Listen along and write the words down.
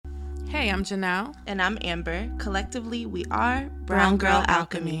Hey, I'm Janelle. And I'm Amber. Collectively, we are Brown Girl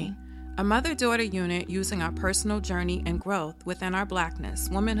Alchemy, a mother-daughter unit using our personal journey and growth within our Blackness,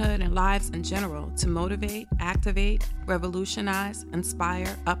 womanhood, and lives in general to motivate, activate, revolutionize,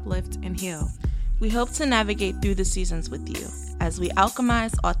 inspire, uplift, and heal. We hope to navigate through the seasons with you as we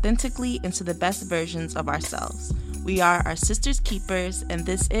alchemize authentically into the best versions of ourselves. We are our sisters' keepers, and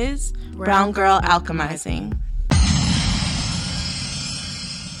this is Brown Girl Alchemizing.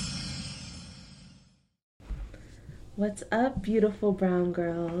 What's up, beautiful brown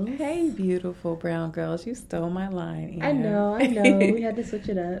girls? Hey, beautiful brown girls. You stole my line, Ian. I know. We had to switch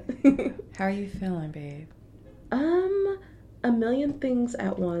it up. How are you feeling, babe? A million things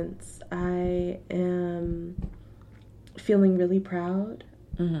at once. I am feeling really proud.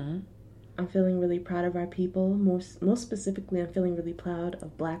 Mm-hmm. I'm feeling really proud of our people. Most specifically, I'm feeling really proud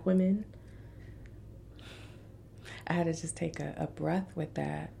of Black women. I had to just take a breath with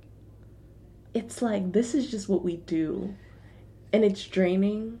that. It's like, this is just what we do. And it's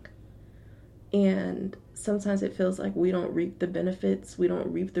draining. And sometimes it feels like we don't reap the benefits. We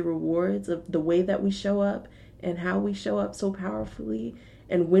don't reap the rewards of the way that we show up and how we show up so powerfully.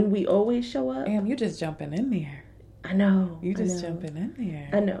 And when we always show up. Damn, you just jumping in there. I know. You just jumping in there.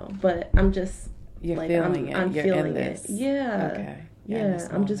 I know. But I'm just. You're like, feeling it. I'm You're feeling in this. it. Yeah. Okay. Yeah.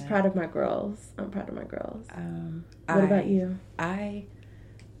 I'm just proud of my girls. I'm proud of my girls. What about you? I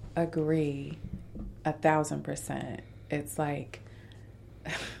agree 1,000%. It's like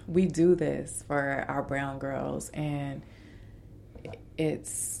we do this for our brown girls, and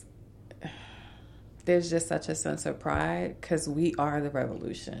there's just such a sense of pride because we are the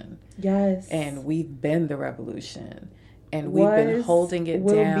revolution. Yes. And we've been the revolution, and we've been holding it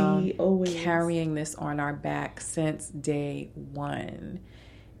down, carrying this on our back since day one.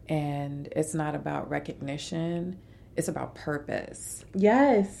 And it's not about recognition. It's about purpose.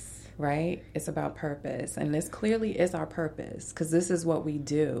 Yes. Right? It's about purpose. And this clearly is our purpose because this is what we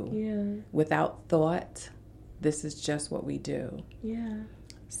do. Yeah. Without thought, this is just what we do. Yeah.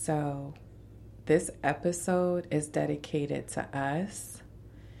 So this episode is dedicated to us.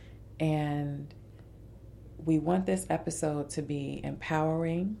 And we want this episode to be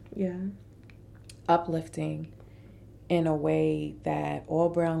empowering. Yeah. Uplifting in a way that all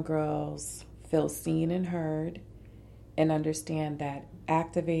brown girls feel seen and heard, and understand that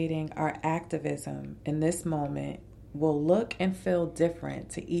activating our activism in this moment will look and feel different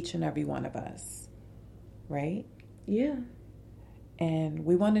to each and every one of us, right? Yeah. And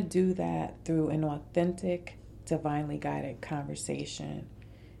we want to do that through an authentic, divinely guided conversation.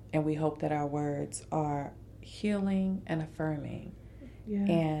 And we hope that our words are healing and affirming. Yeah.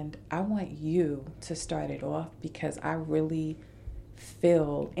 And I want you to start it off because I really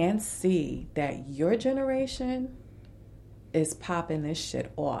feel and see that your generation is popping this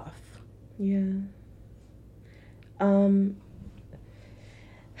shit off. Yeah.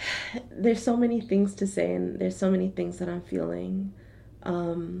 There's so many things to say, and there's so many things that I'm feeling.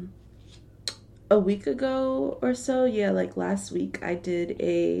 A week ago or so, last week, I did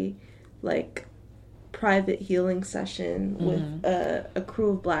a private healing session with a crew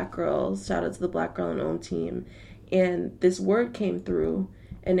of Black girls. Shout out to the Black Girl and Own team. And this word came through,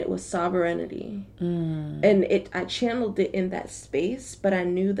 and it was sovereignty. And I channeled it in that space, but I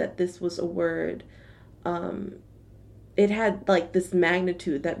knew that this was a word. It had this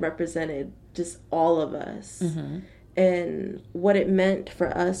magnitude that represented just all of us. And what it meant for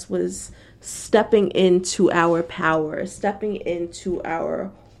us was stepping into our power, stepping into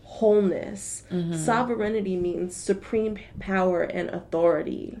our wholeness. Sovereignty means supreme power and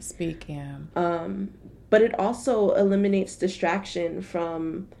authority. Speak, Am. But it also eliminates distraction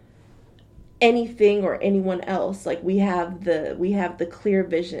from anything or anyone else. Like we have the clear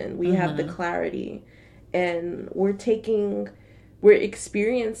vision, we have the clarity, and we're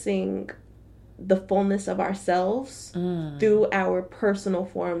experiencing the fullness of ourselves through our personal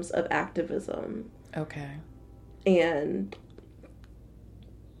forms of activism. Okay. And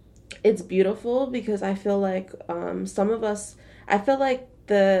it's beautiful because I feel like some of us, I feel like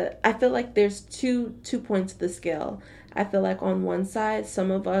there's two points of the scale. I feel like on one side, some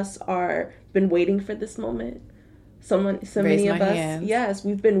of us are been waiting for this moment. So many of us, hands. Yes,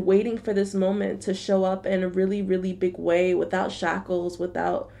 we've been waiting for this moment to show up in a really, really big way, without shackles,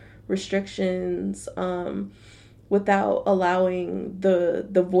 without restrictions, without allowing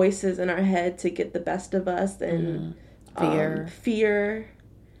the voices in our head to get the best of us, and fear,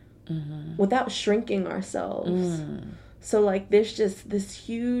 without shrinking ourselves. So there's just this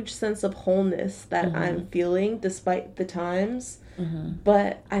huge sense of wholeness that I'm feeling despite the times.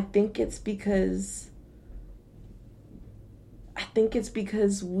 But I think it's because I think it's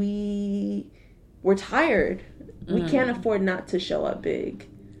because we're tired. We can't afford not to show up big.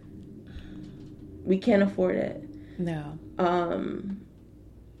 We can't afford it. No.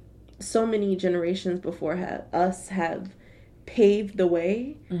 So many generations before us have paved the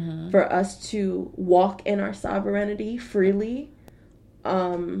way for us to walk in our sovereignty freely.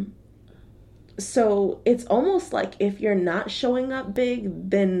 So it's almost like if you're not showing up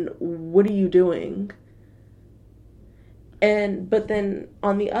big, then what are you doing? But then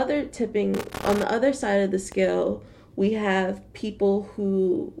on the other side of the scale, we have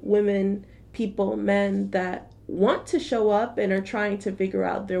women, men that want to show up and are trying to figure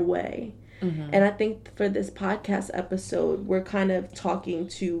out their way. And I think for this podcast episode, we're kind of talking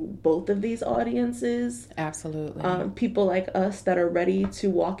to both of these audiences. Absolutely. People like us that are ready to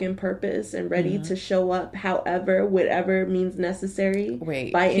walk in purpose and ready to show up whatever means necessary.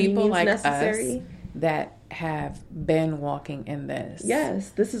 By any means like necessary. Us that have been walking in this. Yes,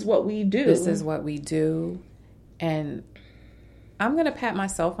 this is what we do. This is what we do. And I'm going to pat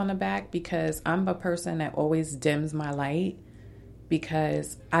myself on the back because I'm a person that always dims my light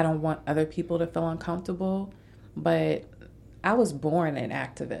because I don't want other people to feel uncomfortable. But I was born an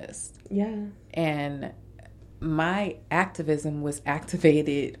activist. Yeah. And my activism was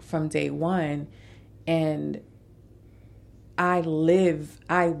activated from day one. And I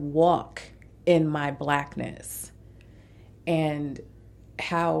walk in my Blackness. And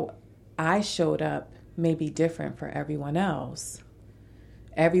how I showed up may be different for everyone else.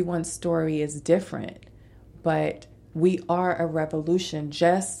 Everyone's story is different, but we are a revolution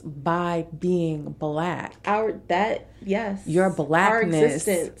just by being Black. Your Blackness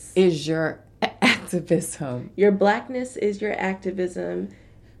is your activism. Your Blackness is your activism,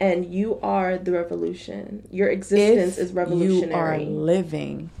 and you are the revolution. Your existence is revolutionary. You are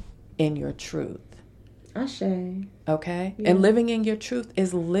living in your truth. Ashe. Okay? Yeah. And living in your truth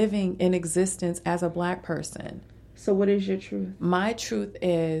is living in existence as a Black person. So what is your truth? My truth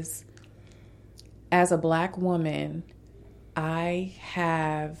is, as a Black woman, I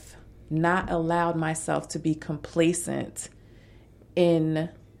have not allowed myself to be complacent in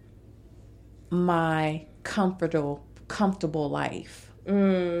my comfortable life.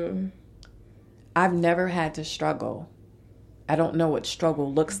 I've never had to struggle. I don't know what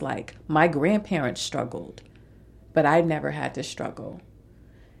struggle looks like. My grandparents struggled, but I never had to struggle.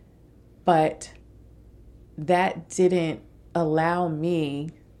 But that didn't allow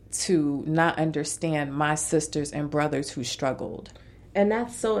me to not understand my sisters and brothers who struggled. And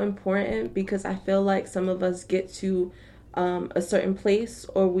that's so important because I feel like some of us get to a certain place,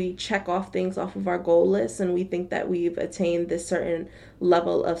 or we check off things off of our goal list and we think that we've attained this certain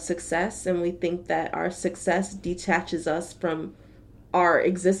level of success, and we think that our success detaches us from our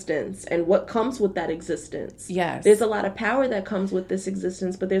existence and what comes with that existence. Yes. There's a lot of power that comes with this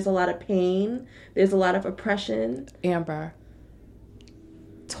existence, but there's a lot of pain. There's a lot of oppression. Amber,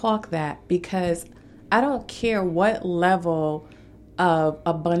 talk that, because I don't care what level of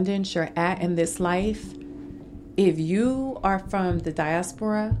abundance you're at in this life. If you are from the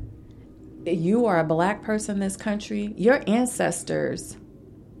diaspora, you are a Black person in this country, your ancestors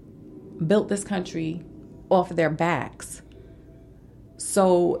built this country off of their backs.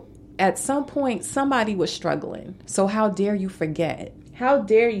 So at some point, somebody was struggling. So how dare you forget? How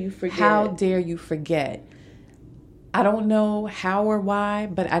dare you forget? How dare you forget? I don't know how or why,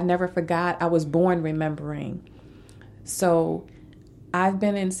 but I never forgot. I was born remembering. So I've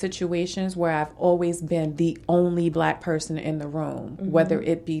been in situations where I've always been the only Black person in the room, whether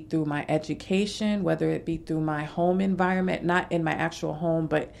it be through my education, whether it be through my home environment, not in my actual home,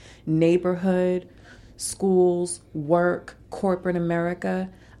 but neighborhood, schools, work, corporate America.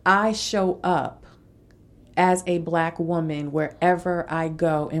 I show up as a Black woman wherever I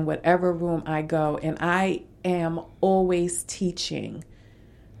go, in whatever room I go, and I am always teaching.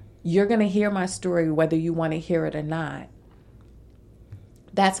 You're going to hear my story whether you want to hear it or not.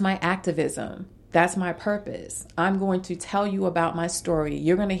 That's my activism. That's my purpose. I'm going to tell you about my story.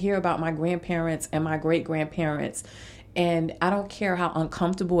 You're going to hear about my grandparents and my great-grandparents. And I don't care how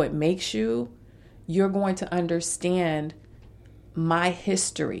uncomfortable it makes you. You're going to understand my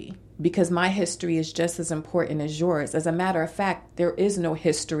history, because my history is just as important as yours. As a matter of fact, there is no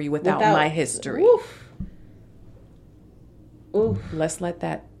history without my history. Oof. Let's let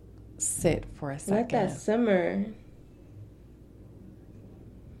that sit for a second. Let that simmer.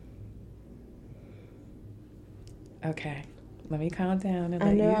 Okay, let me calm down and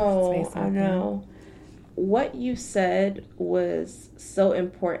I let you say something. I know. what you said was so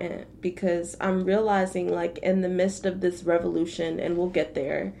important, because I'm realizing, like, in the midst of this revolution, and we'll get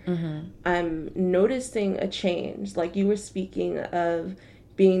there, I'm noticing a change. Like, you were speaking of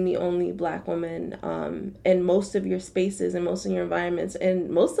being the only Black woman in most of your spaces and most of your environments, and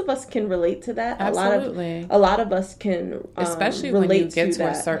most of us can relate to that. Absolutely. A lot of us can especially when you get to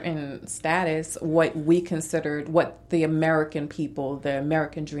a certain status, what the American people, the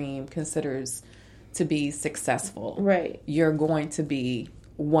American dream considers to be successful. Right. You're going to be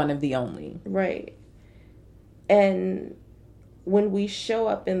one of the only. Right. And when we show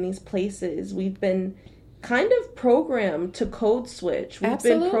up in these places, we've been kind of programmed to code switch. We've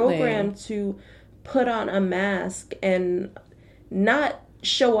been programmed to put on a mask and not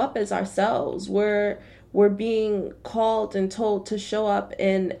show up as ourselves. We're being called and told to show up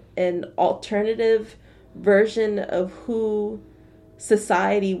in an alternative version of who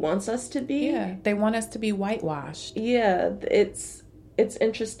society wants us to be. Yeah, they want us to be whitewashed. Yeah, it's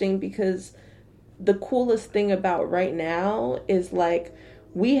interesting, because the coolest thing about right now is, like,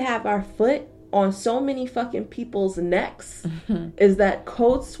 we have our foot on so many fucking people's necks, is that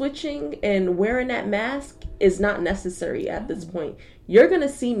code switching and wearing that mask is not necessary at this point. You're going to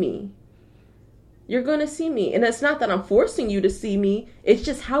see me. You're going to see me. And it's not that I'm forcing you to see me. It's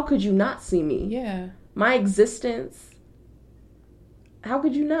just, how could you not see me? Yeah. My existence. How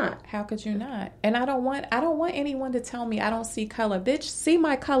could you not? How could you not? And I don't want anyone to tell me I don't see color. Bitch, see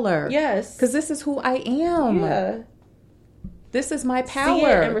my color. Yes. Because this is who I am. Yeah. This is my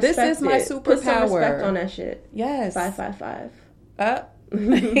power. This is my superpower. Put some respect on that shit. Yes. 555.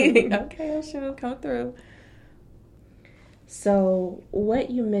 Okay, should come through. So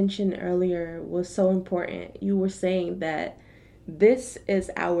what you mentioned earlier was so important. You were saying that this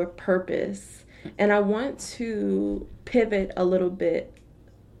is our purpose. And I want to pivot a little bit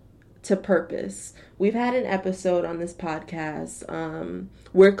to purpose. We've had an episode on this podcast.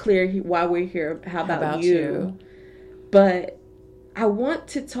 We're clear why we're here. How about you? But I want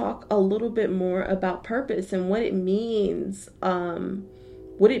to talk a little bit more about purpose and what it means.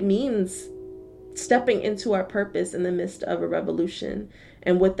 What it means stepping into our purpose in the midst of a revolution,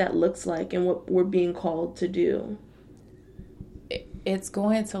 and what that looks like and what we're being called to do. It's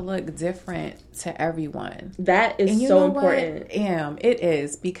going to look different to everyone. That is so important. It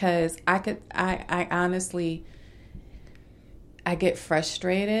is, because I honestly, I get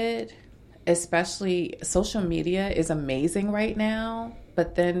frustrated, especially social media is amazing right now,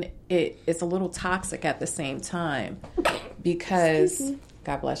 but then it's a little toxic at the same time, because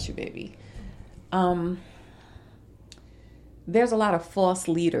God bless you, baby. There's a lot of false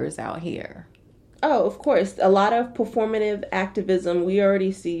leaders out here. Oh, of course. A lot of performative activism. We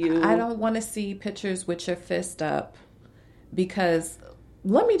already see you. I don't want to see pictures with your fist up, because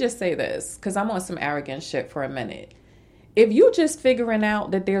let me just say this, because I'm on some arrogant shit for a minute. If you just figuring out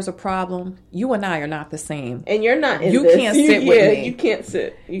that there's a problem, you and I are not the same. And you're not in you this. Can't sit with me. You can't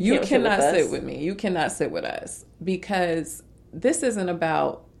sit. You cannot sit with me. You cannot sit with us, because this isn't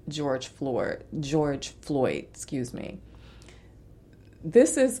about George Floyd, excuse me.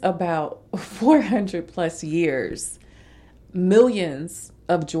 This is about 400 plus years, millions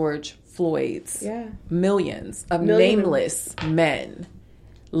of George Floyds, millions of nameless men,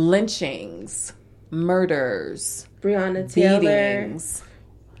 lynchings, murders, Breonna Taylor, beatings,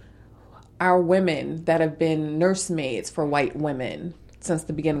 our women that have been nursemaids for white women since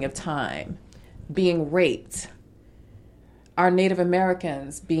the beginning of time, being raped, our Native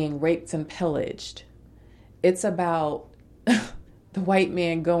Americans being raped and pillaged. It's about the white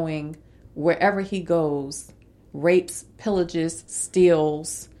man going wherever he goes, rapes, pillages,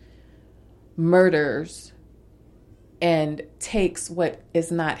 steals, murders, and takes what is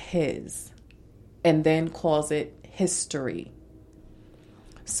not his, and then calls it history.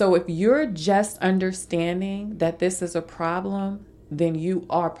 So if you're just understanding that this is a problem, then you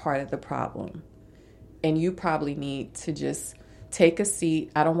are part of the problem. And you probably need to just take a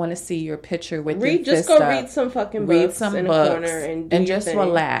seat. I don't want to see your picture with your fist up. Read some fucking books in a corner and just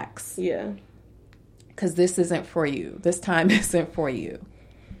relax. Yeah. Because this isn't for you. This time isn't for you.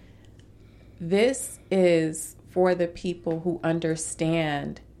 This is for the people who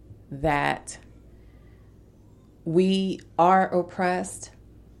understand that we are oppressed,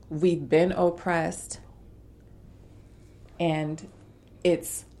 we've been oppressed, and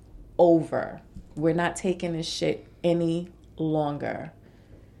it's over. We're not taking this shit any longer.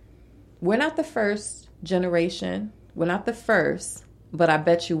 We're not the first generation. We're not the first, but I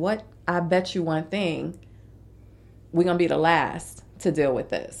bet you one thing, we're going to be the last to deal with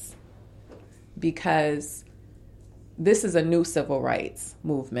this, because this is a new civil rights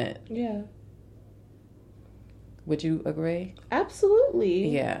movement. Yeah. Would you agree? Absolutely.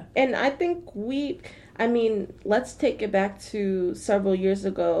 Yeah. And I think let's take it back to several years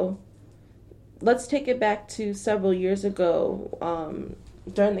ago.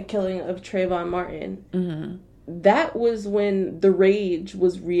 During the killing of Trayvon Martin. Mm-hmm. That was when the rage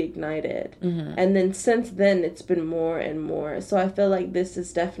was reignited. Mm-hmm. And then since then, it's been more and more. So I feel like this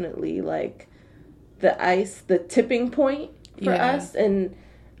is definitely like the tipping point for us. And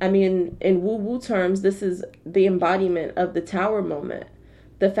I mean, in woo-woo terms, this is the embodiment of the tower moment.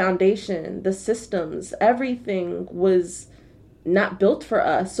 The foundation, the systems, everything was not built for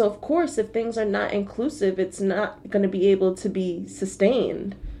us. So of course, if things are not inclusive, it's not going to be able to be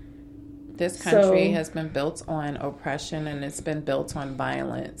sustained. This country has been built on oppression, and it's been built on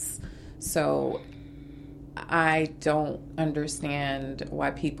violence. So I don't understand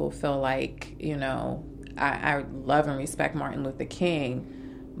why people feel like, you know, I love and respect Martin Luther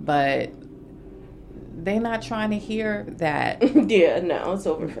King, but they're not trying to hear that. Yeah, no, it's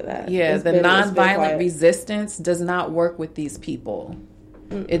over for that. Yeah, the nonviolent resistance does not work with these people.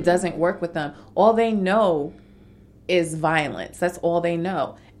 Mm-mm. It doesn't work with them. All they know is violence. That's all they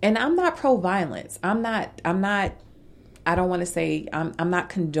know. And I'm not pro-violence. I'm not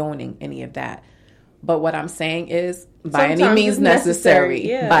condoning any of that. But what I'm saying is, by any means necessary.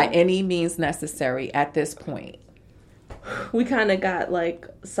 Yeah. By any means necessary at this point. We kind of got like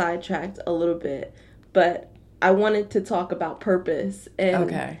sidetracked a little bit, but I wanted to talk about purpose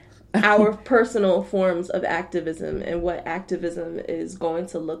and our personal forms of activism and what activism is going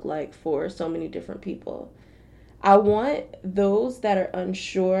to look like for so many different people. I want those that are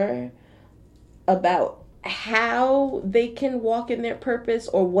unsure about how they can walk in their purpose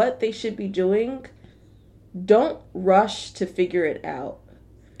or what they should be doing, don't rush to figure it out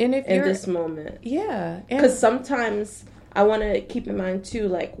in this moment. Yeah. Because sometimes I want to keep in mind too,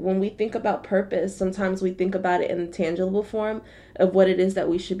 like when we think about purpose, sometimes we think about it in the tangible form of what it is that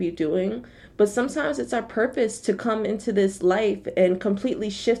we should be doing. But sometimes it's our purpose to come into this life and completely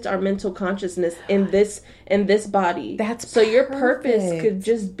shift our mental consciousness in this body. So your purpose could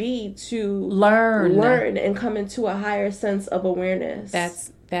just be to learn and come into a higher sense of awareness.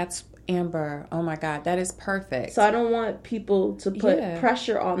 That's Amber. Oh my God, that is perfect. So I don't want people to put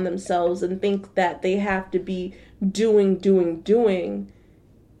pressure on themselves and think that they have to be doing.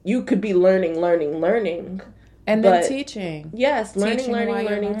 You could be learning. And then teaching. Yes,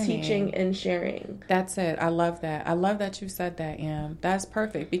 learning, teaching, and sharing. That's it. I love that. I love that you said that, Am. That's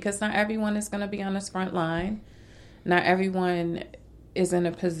perfect, because not everyone is going to be on this front line. Not everyone is in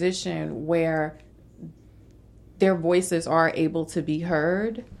a position where their voices are able to be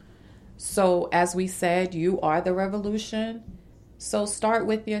heard. So, as we said, you are the revolution. So start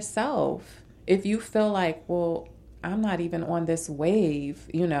with yourself. If you feel like, well, I'm not even on this wave,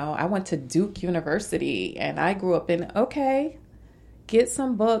 you know, I went to Duke University and I grew up in, get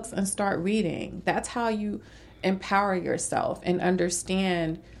some books and start reading. That's how you empower yourself and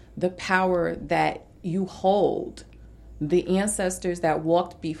understand the power that you hold. The ancestors that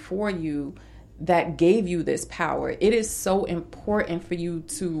walked before you that gave you this power. It is so important for you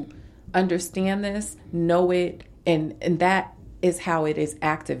to understand this, know it, and that is how it is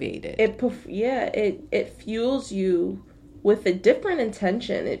activated. It fuels you with a different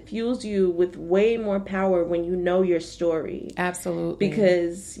intention. It fuels you with way more power when you know your story. Absolutely.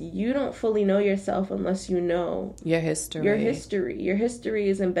 Because you don't fully know yourself unless you know your history. Your history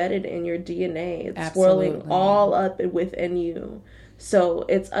is embedded in your DNA. It's swirling all up within you. So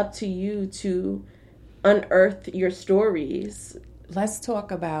it's up to you to unearth your stories. Let's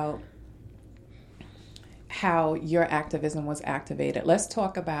talk about how your activism was activated. Let's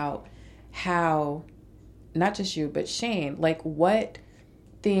talk about how, not just you, but Shane, like what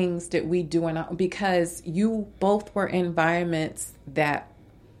things did we do because you both were in environments that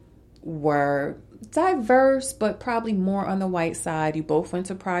were diverse, but probably more on the white side. You both went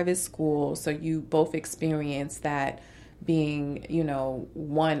to private school, so you both experienced that, being, you know,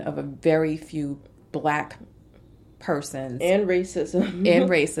 one of a very few Black persons and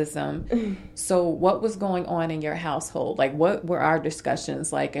racism. So what was going on in your household? Like, what were our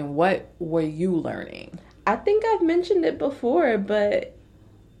discussions like, and what were you learning? I think I've mentioned it before, but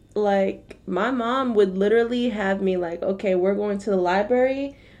like my mom would literally have me like, okay, we're going to the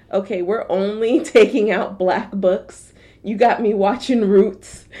library. Okay, we're only taking out Black books. You got me watching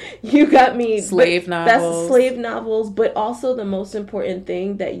Roots. You got me slave novels. That's slave novels. But also the most important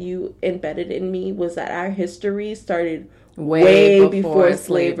thing that you embedded in me was that our history started way before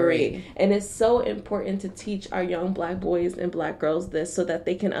slavery. And it's so important to teach our young Black boys and Black girls this so that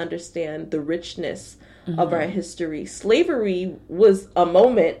they can understand the richness of our history. Slavery was a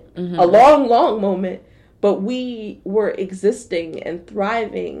moment, a long, long moment. but we were existing and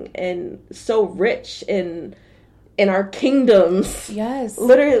thriving and so rich in our kingdoms. Yes.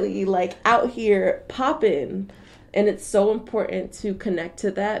 Literally, like, out here popping. And it's so important to connect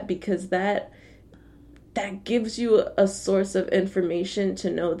to that, because that gives you a source of information to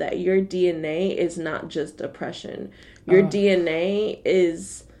know that your DNA is not just oppression. Your DNA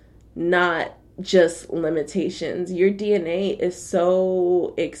is not just limitations. Your DNA is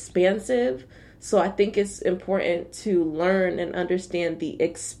so expansive. So I think it's important to learn and understand the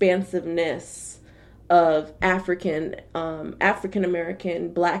expansiveness of African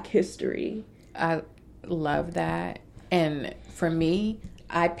American Black history. I love that. And for me,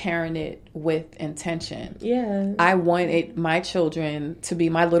 I parented with intention. Yeah. I wanted my children to be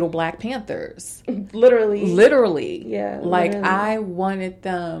my little Black Panthers. Literally. Yeah. Like, literally. I wanted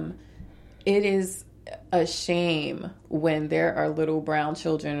them. It is a shame when there are little brown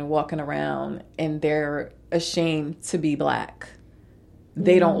children walking around and they're ashamed to be Black.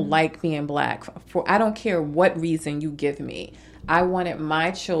 They don't like being Black. For I don't care what reason you give me. I wanted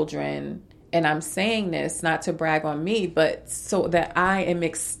my children, and I'm saying this not to brag on me, but so that I am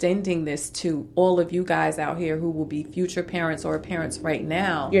extending this to all of you guys out here who will be future parents or parents right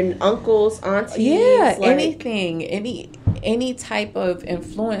now. Your uncles, aunties. Yeah, anything, any type of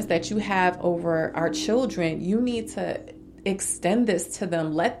influence that you have over our children, you need to extend this to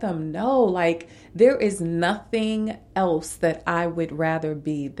them. Let them know, like, there is nothing else that I would rather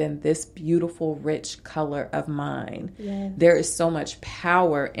be than this beautiful, rich color of mine. Yes. There is so much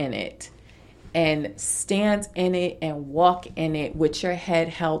power in it. And stand in it and walk in it with your head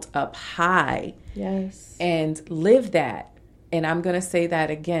held up high. Yes. And live that. And I'm going to say that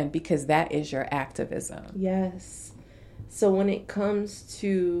again, because that is your activism. Yes. So when it comes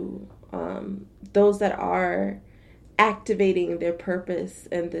to those that are activating their purpose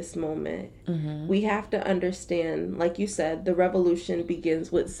in this moment, we have to understand, like you said, the revolution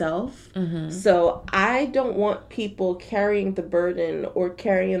begins with self. So I don't want people carrying the burden or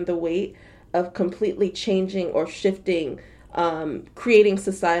carrying the weight of completely changing or shifting, creating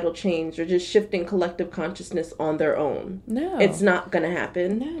societal change or just shifting collective consciousness on their own. No. It's not going to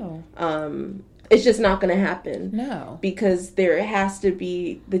happen. No. It's just not going to happen. No. Because there has to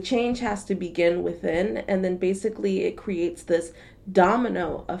be, the change has to begin within, and then basically it creates this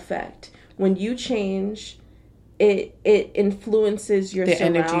domino effect. When you change, it influences your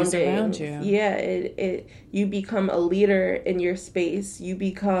surroundings. The energies around you. Yeah, you become a leader in your space. You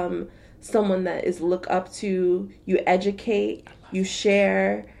become someone that is looked up to. You educate, you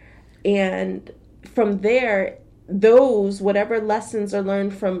share, and from there, those whatever lessons are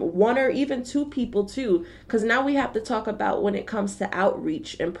learned from one or even two people too, because now we have to talk about when it comes to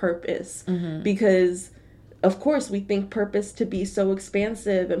outreach and purpose, because of course we think purpose to be so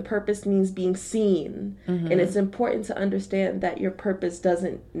expansive, and purpose means being seen, and it's important to understand that your purpose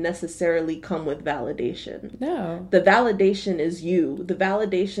doesn't necessarily come with validation. No. The validation is you. The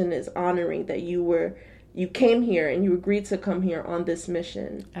validation is honoring that you came here and you agreed to come here on this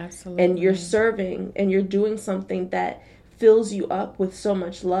mission. Absolutely. And you're serving and you're doing something that fills you up with so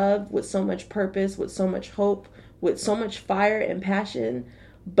much love, with so much purpose, with so much hope, with so much fire and passion,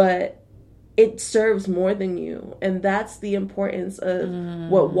 but it serves more than you. And that's the importance of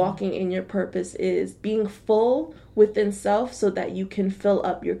what walking in your purpose is, being full within self so that you can fill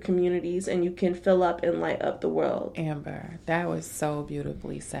up your communities and you can fill up and light up the world. Amber, that was so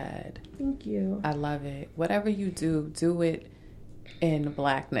beautifully said. Thank you. I love it. Whatever you do it in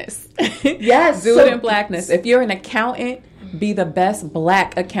Blackness. Yes. Do it in Blackness. If you're an accountant, be the best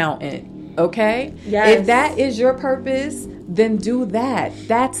Black accountant. Okay? Yes. If that is your purpose, then do that.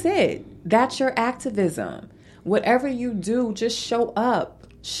 That's it. That's your activism. Whatever you do, just show up.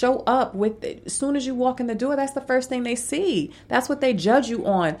 Show up with it. As soon as you walk in the door, that's the first thing they see. That's what they judge you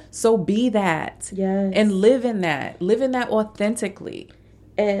on. So be that. Yes. And live in that. Live in that authentically.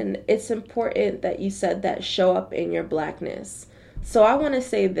 And it's important that you said that, show up in your Blackness. So I want to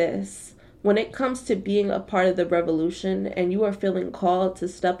say this. When it comes to being a part of the revolution and you are feeling called to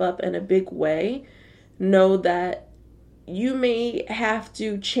step up in a big way, know that you may have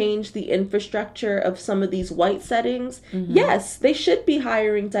to change the infrastructure of some of these white settings. Yes, they should be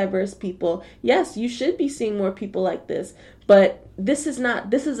hiring diverse people. Yes, you should be seeing more people like this. But this is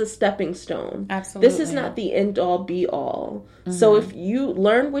a stepping stone. Absolutely. This is not the end all be all. So if you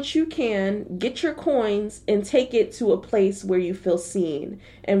learn what you can, get your coins and take it to a place where you feel seen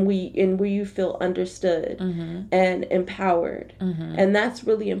and where you feel understood and empowered. And that's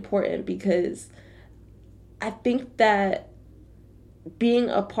really important, because I think that being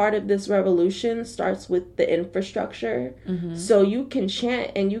a part of this revolution starts with the infrastructure. So you can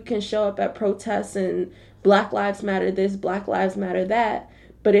chant and you can show up at protests and Black Lives Matter this, Black Lives Matter that.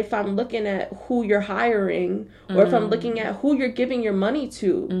 But if I'm looking at who you're hiring, or if I'm looking at who you're giving your money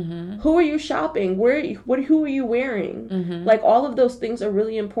to, who are you shopping? Who are you wearing? Like, all of those things are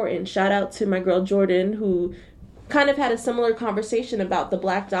really important. Shout out to my girl Jordan, who kind of had a similar conversation about the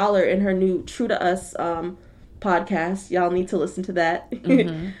Black dollar in her new True to Us podcast. Y'all need to listen to that.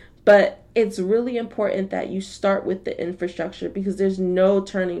 But it's really important that you start with the infrastructure, because there's no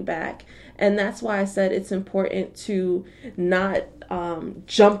turning back. And that's why I said it's important to not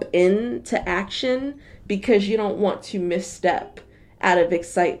jump into action because you don't want to misstep out of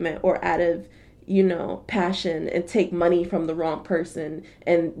excitement or out of, passion and take money from the wrong person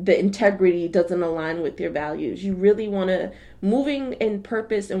and the integrity doesn't align with your values. You really want to, moving in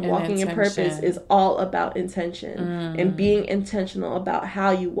purpose and walking in purpose is all about intention and being intentional about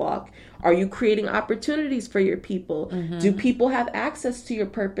how you walk. Are you creating opportunities for your people? Do people have access to your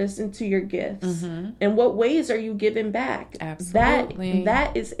purpose and to your gifts? And what ways are you giving back? Absolutely.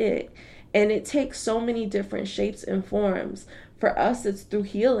 That is it. And it takes so many different shapes and forms. For us, it's through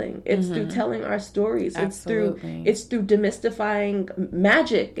healing. It's through telling our stories. Absolutely. It's through demystifying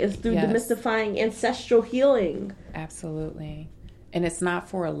magic. It's through demystifying ancestral healing. Absolutely. And it's not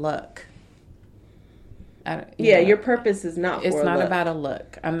for a look. Your purpose is not. It's not about a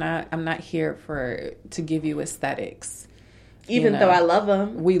look. I'm not here to give you aesthetics. Even though I love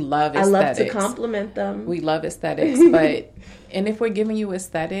them, we love aesthetics. I love to compliment them. We love aesthetics, and if we're giving you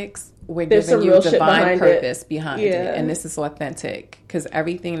aesthetics, we're giving you divine purpose behind it, and this is authentic, because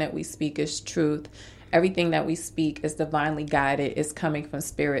everything that we speak is truth. Everything that we speak is divinely guided. It's coming from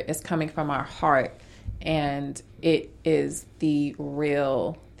spirit. It's coming from our heart, and it is the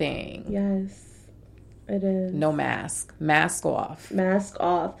real thing. Yes. It is. No mask. Mask off. Mask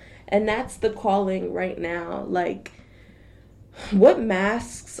off. And that's the calling right now. Like, what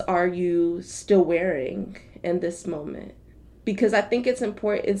masks are you still wearing in this moment? Because I think it's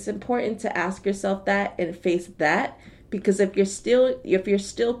important to ask yourself that and face that. Because if you're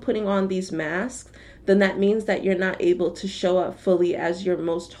still putting on these masks, then that means that you're not able to show up fully as your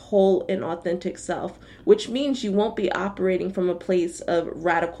most whole and authentic self, which means you won't be operating from a place of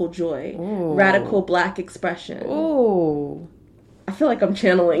radical joy, radical Black expression. Ooh. I feel like I'm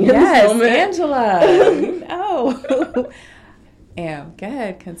channeling in this moment. Angela. Oh. Go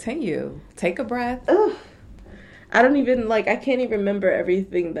ahead, continue. Take a breath. Ugh. I can't even remember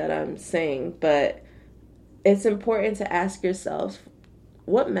everything that I'm saying, but it's important to ask yourself,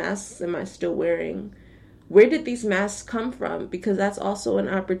 what masks am I still wearing? Where did these masks come from? Because that's also an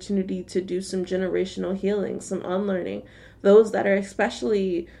opportunity to do some generational healing, some unlearning. Those that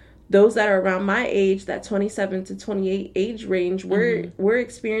are around my age, that 27 to 28 age range, we're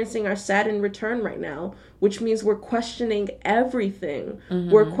experiencing our Saturn return right now, which means we're questioning everything.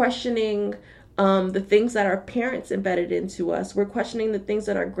 We're questioning the things that our parents embedded into us. We're questioning the things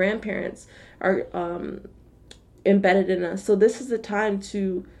that our grandparents are embedded in us. So this is the time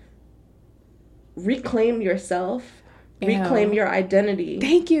to reclaim yourself, reclaim your identity.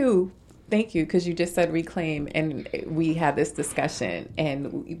 Thank you, because you just said reclaim, and we had this discussion,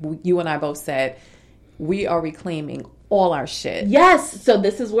 and you and I both said we are reclaiming all our shit. Yes, so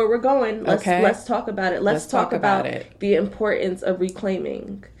this is where we're going. Let's talk about it. Let's talk about it. The importance of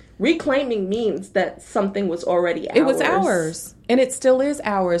reclaiming. Reclaiming means that something was already ours. It was ours. And it still is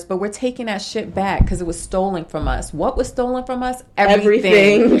ours, but we're taking that shit back because it was stolen from us. What was stolen from us?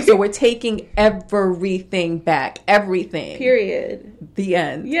 Everything. So we're taking everything back. Everything. Period. The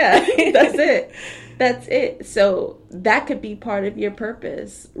end. Yeah, that's it. That's it. So that could be part of your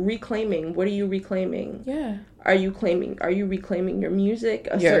purpose. Reclaiming. What are you reclaiming? Yeah. Are you reclaiming your music,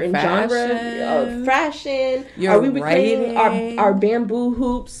 a your certain genre of fashion? Are we reclaiming our bamboo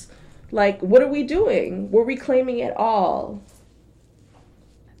hoops? Like, what are we doing? We're reclaiming it all.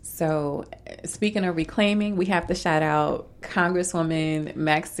 So, speaking of reclaiming, we have to shout out Congresswoman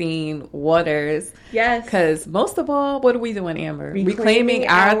Maxine Waters. Yes. Because most of all, what are we doing, Amber? Reclaiming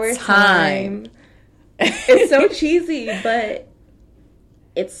our time. It's so cheesy, but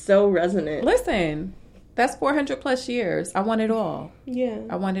it's so resonant. Listen, that's 400 plus years. I want it all. Yeah.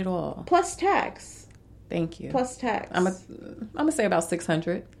 I want it all. Plus tax. Thank you. Plus tax. I'm gonna say about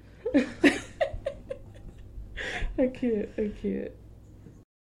 600. I can't.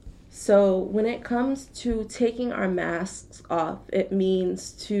 So when it comes to taking our masks off, it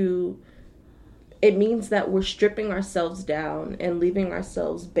means that we're stripping ourselves down and leaving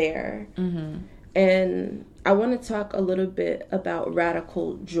ourselves bare. And I want to talk a little bit about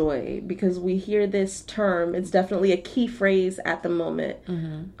radical joy, because we hear this term. It's definitely a key phrase at the moment.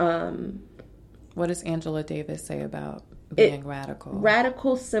 What does Angela Davis say about being radical?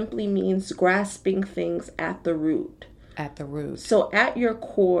 Radical simply means grasping things at the root. At the root. So at your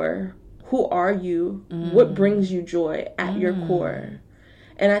core, who are you? What brings you joy at your core?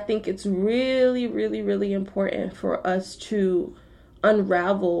 And I think it's really, really, really important for us to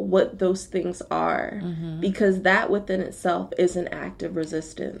unravel what those things are, because that within itself is an act of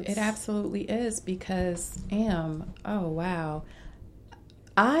resistance. It absolutely is, because oh wow,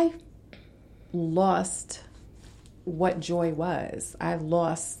 I lost what joy was. I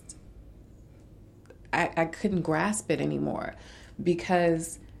couldn't grasp it anymore,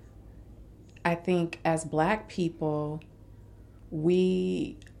 because I think as Black people,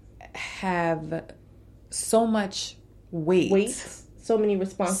 we have so much weight, so many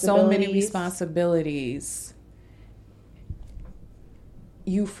responsibilities.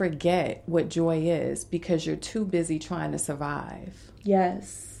 You forget what joy is because you're too busy trying to survive.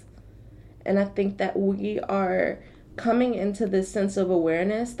 Yes. And I think that we are coming into this sense of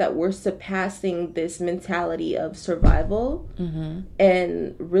awareness that we're surpassing this mentality of survival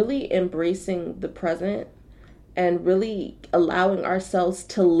and really embracing the present and really allowing ourselves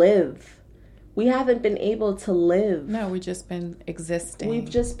to live. We haven't been able to live. No, we've just been existing. We've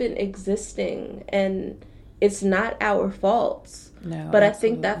just been existing, and it's not our fault. No, but I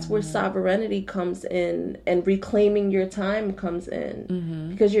think that's where sovereignty comes in, and reclaiming your time comes in,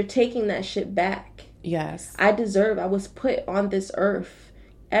 because you're taking that shit back. Yes. I was put on this earth.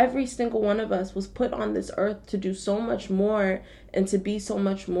 Every single one of us was put on this earth to do so much more and to be so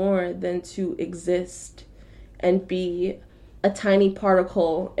much more than to exist and be a tiny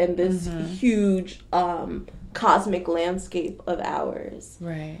particle in this huge cosmic landscape of ours.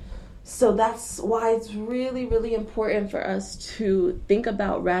 Right. So that's why it's really, really important for us to think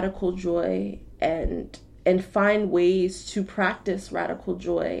about radical joy and find ways to practice radical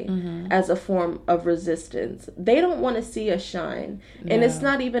joy as a form of resistance. They don't want to see us shine. No. And it's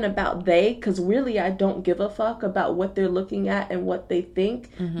not even about they, because really I don't give a fuck about what they're looking at and what they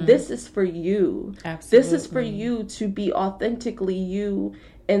think. This is for you. Absolutely. This is for you to be authentically you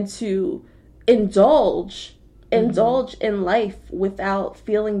and to indulge in life without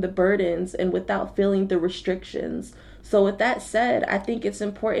feeling the burdens and without feeling the restrictions. So with that said, I think it's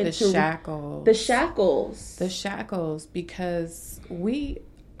important the shackles, because we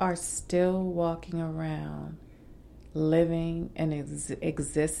are still walking around living and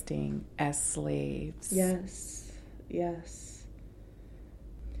existing as slaves. Yes.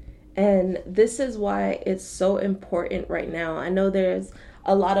 And this is why it's so important right now. I know there's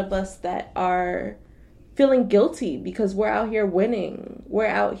a lot of us that are feeling guilty because we're out here winning. We're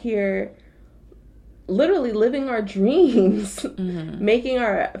out here literally living our dreams, making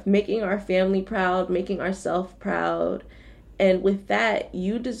our family proud, making ourselves proud. And with that,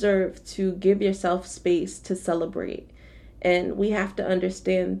 you deserve to give yourself space to celebrate. And we have to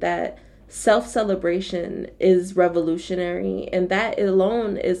understand that self-celebration is revolutionary, and that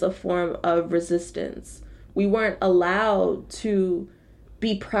alone is a form of resistance. We weren't allowed to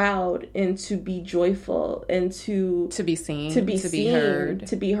be proud and to be joyful and to be seen, to be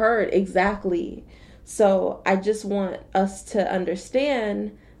heard. Exactly. So I just want us to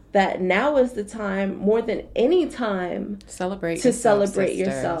understand that now is the time, more than any time, celebrate yourself.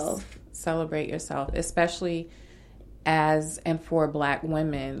 Celebrate yourself, especially as and for Black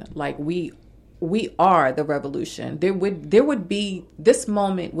women. Like we are the revolution. There would be, this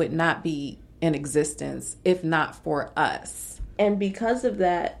moment would not be in existence if not for us. And because of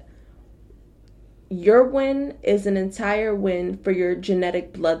that, your win is an entire win for your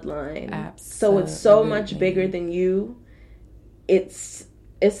genetic bloodline. Absolutely. So it's so much bigger than you. It's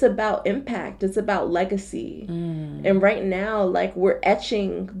about impact. It's about legacy. And right now, like, we're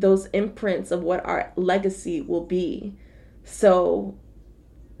etching those imprints of what our legacy will be. So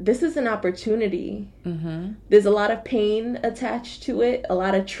this is an opportunity. There's a lot of pain attached to it, a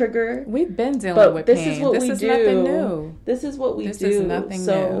lot of trigger. We've been dealing with pain. This is nothing new. This is what we do. This is nothing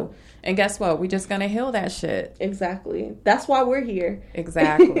new. And guess what? We're just going to heal that shit. Exactly. That's why we're here.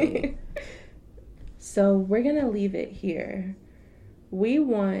 Exactly. So we're going to leave it here. We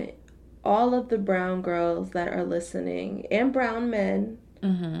want all of the brown girls that are listening, and brown men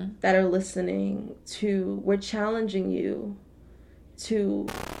that are listening, we're challenging you to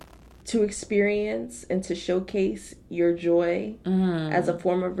experience and to showcase your joy as a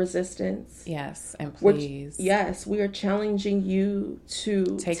form of resistance. Yes, and please. We are challenging you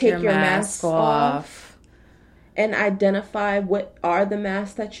to take your mask off and identify what are the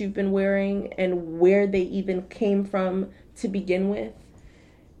masks that you've been wearing and where they even came from to begin with.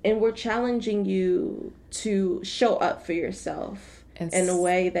 And we're challenging you to show up for yourself in a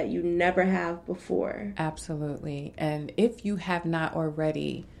way that you never have before. Absolutely. And if you have not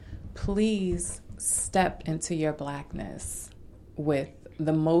already, please step into your Blackness with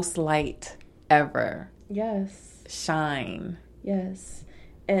the most light ever. Yes. Shine. Yes.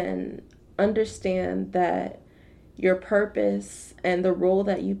 And understand that your purpose and the role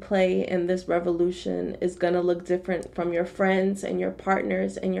that you play in this revolution is going to look different from your friends and your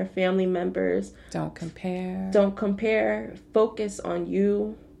partners and your family members. Don't compare. Don't compare. Focus on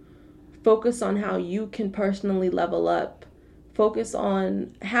you. Focus on how you can personally level up. Focus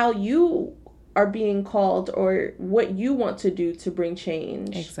on how you are being called or what you want to do to bring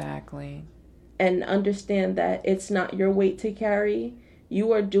change. Exactly. And understand that it's not your weight to carry.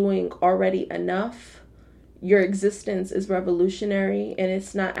 You are doing already enough. Your existence is revolutionary, and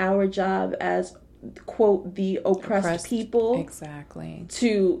it's not our job as, quote, the oppressed people. Exactly.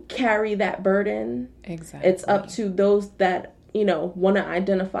 To carry that burden. Exactly. It's up to those that, want to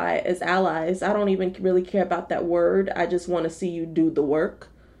identify as allies. I don't even really care about that word. I just want to see you do the work.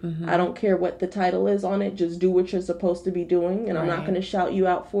 Mm-hmm. I don't care what the title is on it. Just do what you're supposed to be doing, and I'm not going to shout you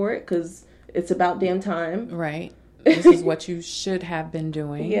out for it because it's about damn time. Right. This is what you should have been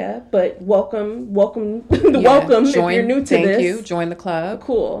doing. Yeah, but welcome, welcome if you're new to this. Thank you. Join the club.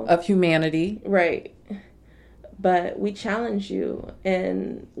 Cool. Of humanity. Right. But we challenge you,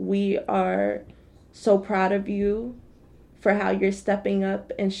 and we are so proud of you for how you're stepping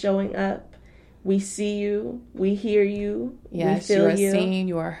up and showing up. We see you. We hear you. Yes, we feel you are seen,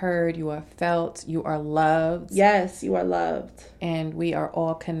 you are heard, you are felt, you are loved. Yes, you are loved. And we are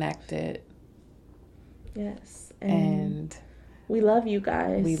all connected. Yes. And we love you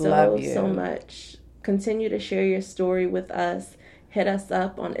guys. We love you so much. Continue to share your story with us. Hit us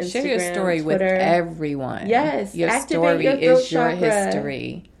up on Instagram, share your story Twitter. With everyone. Yes. Your Activate story your is your chakra.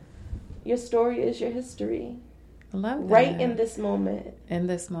 history. Your story is your history. I love that. Right in this moment. In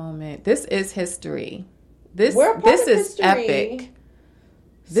this moment. This is history. This is history. Epic.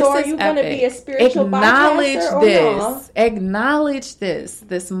 So are you going to be a spiritual podcaster or no? Acknowledge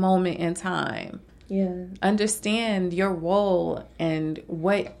this moment in time. Yeah. Understand your role and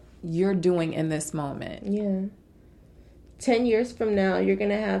what you're doing in this moment. Yeah. 10 years from now, you're going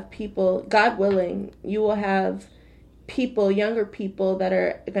to have people, God willing, you will have people, younger people that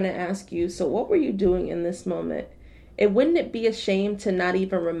are going to ask you, so what were you doing in this moment? Wouldn't it be a shame to not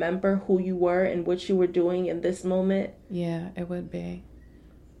even remember who you were and what you were doing in this moment? Yeah, it would be.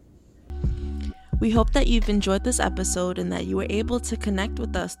 We hope that you've enjoyed this episode and that you were able to connect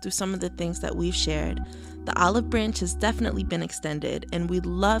with us through some of the things that we've shared. The olive branch has definitely been extended, and we'd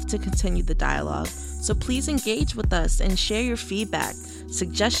love to continue the dialogue. So please engage with us and share your feedback,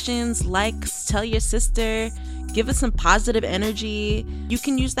 suggestions, likes, tell your sister, give us some positive energy. You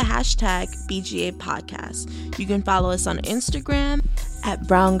can use the hashtag BGA Podcast. You can follow us on Instagram at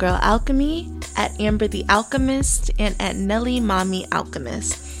Brown Girl Alchemy, at Amber the Alchemist, and at Nelly Mommy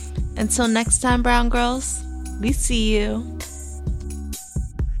Alchemist. Until next time, Brown Girls, we see you.